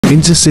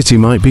Intercity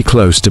might be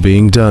close to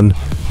being done.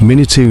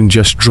 Minitoon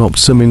just dropped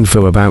some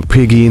info about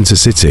Piggy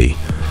Intercity,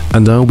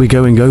 and I'll be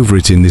going over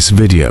it in this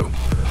video.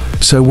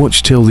 So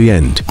watch till the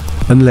end,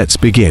 and let's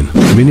begin.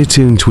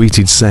 Minitoon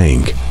tweeted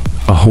saying,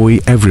 "Ahoy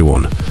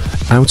everyone,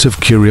 out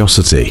of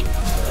curiosity,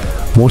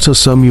 what are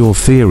some of your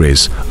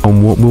theories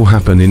on what will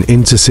happen in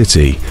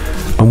Intercity,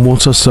 and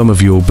what are some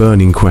of your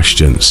burning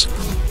questions?"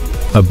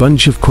 A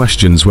bunch of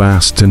questions were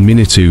asked and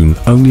Minitoon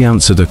only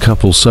answered a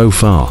couple so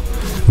far.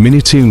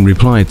 Minitoon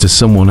replied to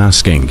someone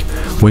asking,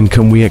 "When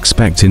can we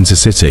expect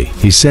Intercity?"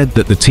 He said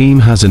that the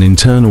team has an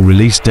internal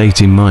release date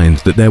in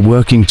mind that they're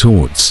working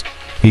towards.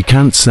 He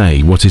can't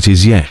say what it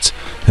is yet,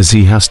 as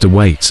he has to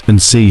wait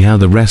and see how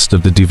the rest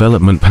of the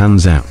development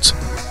pans out.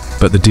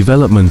 But the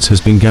development has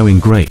been going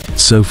great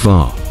so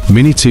far.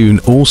 Minitoon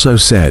also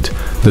said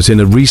that in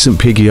a recent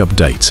Piggy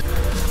update,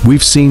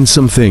 we've seen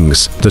some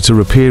things that are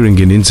appearing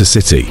in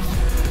Intercity.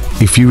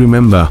 If you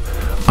remember,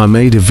 I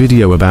made a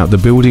video about the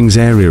buildings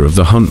area of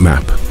the hunt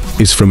map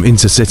is from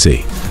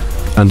Intercity,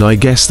 and I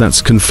guess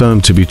that's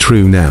confirmed to be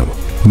true now.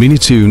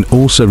 Minitoon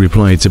also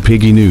replied to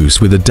Piggy News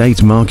with a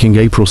date marking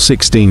April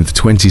 16th,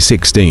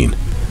 2016.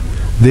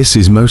 This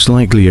is most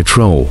likely a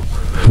troll,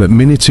 but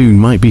Minitoon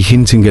might be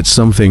hinting at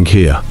something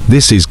here.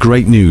 This is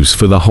great news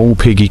for the whole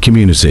Piggy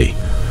community.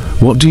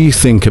 What do you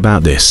think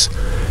about this?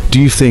 Do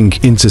you think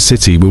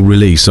Intercity will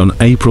release on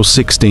April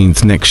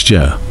 16th next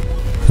year?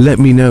 Let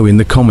me know in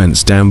the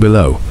comments down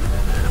below.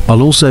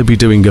 I'll also be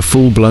doing a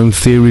full-blown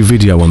theory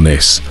video on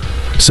this,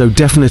 so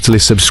definitely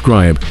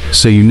subscribe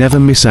so you never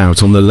miss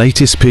out on the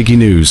latest Piggy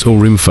news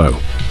or info.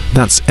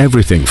 That's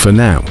everything for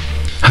now.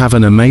 Have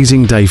an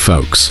amazing day,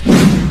 folks.